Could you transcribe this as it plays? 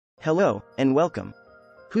Hello, and welcome.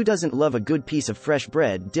 Who doesn't love a good piece of fresh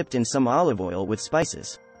bread dipped in some olive oil with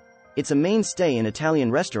spices? It's a mainstay in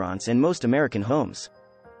Italian restaurants and most American homes.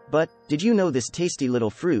 But, did you know this tasty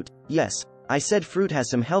little fruit? Yes, I said fruit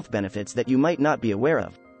has some health benefits that you might not be aware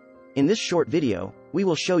of. In this short video, we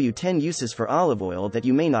will show you 10 uses for olive oil that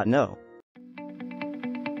you may not know.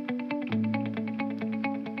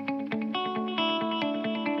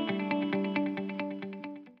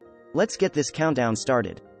 Let's get this countdown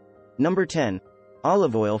started. Number 10.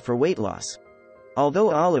 Olive oil for weight loss. Although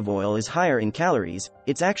olive oil is higher in calories,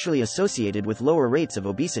 it's actually associated with lower rates of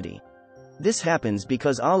obesity. This happens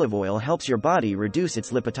because olive oil helps your body reduce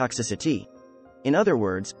its lipotoxicity. In other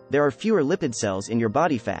words, there are fewer lipid cells in your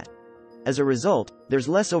body fat. As a result, there's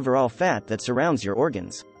less overall fat that surrounds your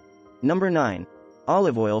organs. Number 9.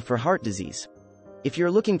 Olive oil for heart disease. If you're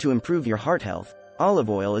looking to improve your heart health, olive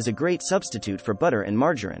oil is a great substitute for butter and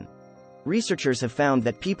margarine. Researchers have found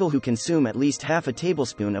that people who consume at least half a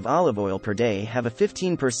tablespoon of olive oil per day have a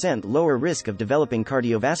 15% lower risk of developing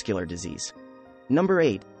cardiovascular disease. Number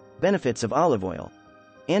 8. Benefits of olive oil.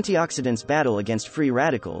 Antioxidants battle against free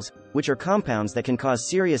radicals, which are compounds that can cause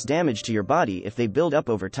serious damage to your body if they build up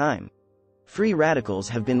over time. Free radicals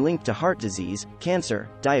have been linked to heart disease, cancer,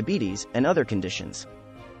 diabetes, and other conditions.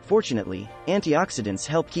 Fortunately, antioxidants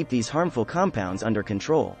help keep these harmful compounds under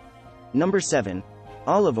control. Number 7.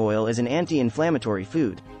 Olive oil is an anti-inflammatory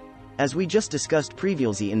food. As we just discussed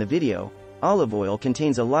previously in the video, olive oil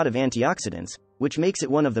contains a lot of antioxidants, which makes it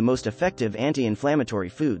one of the most effective anti-inflammatory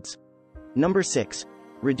foods. Number 6.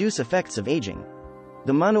 Reduce effects of aging.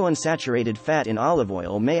 The monounsaturated fat in olive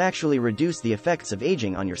oil may actually reduce the effects of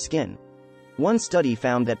aging on your skin. One study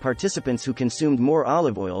found that participants who consumed more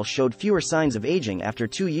olive oil showed fewer signs of aging after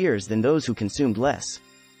 2 years than those who consumed less.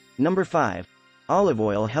 Number 5. Olive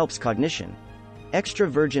oil helps cognition. Extra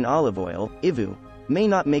virgin olive oil, IVU, may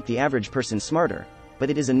not make the average person smarter, but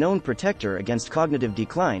it is a known protector against cognitive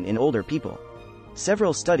decline in older people.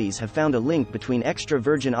 Several studies have found a link between extra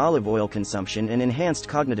virgin olive oil consumption and enhanced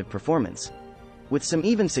cognitive performance, with some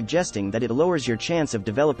even suggesting that it lowers your chance of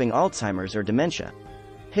developing Alzheimer's or dementia.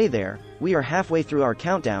 Hey there, we are halfway through our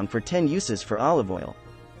countdown for 10 uses for olive oil.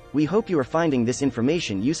 We hope you are finding this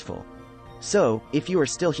information useful. So, if you are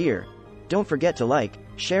still here, don't forget to like,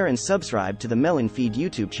 share and subscribe to the Melon Feed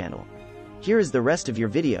YouTube channel. Here is the rest of your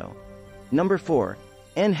video. Number 4.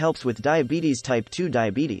 N helps with diabetes. Type 2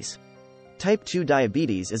 diabetes. Type 2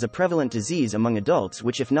 diabetes is a prevalent disease among adults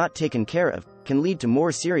which, if not taken care of, can lead to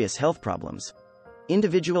more serious health problems.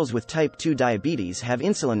 Individuals with type 2 diabetes have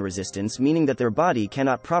insulin resistance, meaning that their body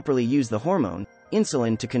cannot properly use the hormone,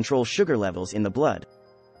 insulin, to control sugar levels in the blood.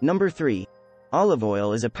 Number 3. Olive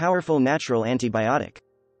oil is a powerful natural antibiotic.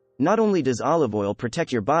 Not only does olive oil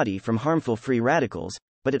protect your body from harmful free radicals,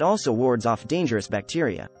 but it also wards off dangerous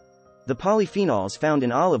bacteria. The polyphenols found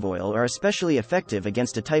in olive oil are especially effective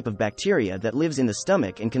against a type of bacteria that lives in the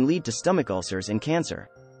stomach and can lead to stomach ulcers and cancer.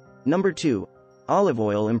 Number 2. Olive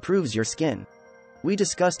oil improves your skin. We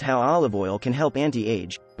discussed how olive oil can help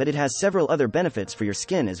anti-age, but it has several other benefits for your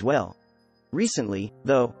skin as well. Recently,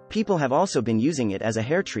 though, people have also been using it as a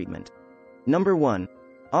hair treatment. Number 1.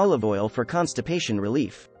 Olive oil for constipation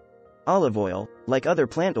relief. Olive oil, like other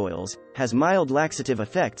plant oils, has mild laxative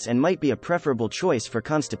effects and might be a preferable choice for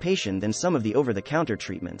constipation than some of the over-the-counter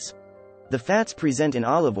treatments. The fats present in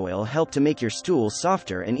olive oil help to make your stool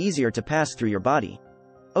softer and easier to pass through your body.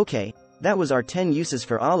 Okay, that was our 10 uses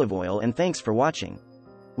for olive oil, and thanks for watching.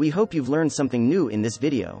 We hope you've learned something new in this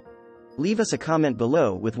video. Leave us a comment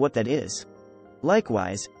below with what that is.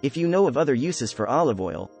 Likewise, if you know of other uses for olive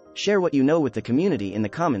oil, share what you know with the community in the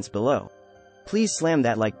comments below. Please slam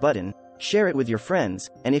that like button, share it with your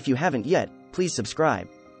friends, and if you haven't yet, please subscribe.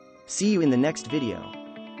 See you in the next video.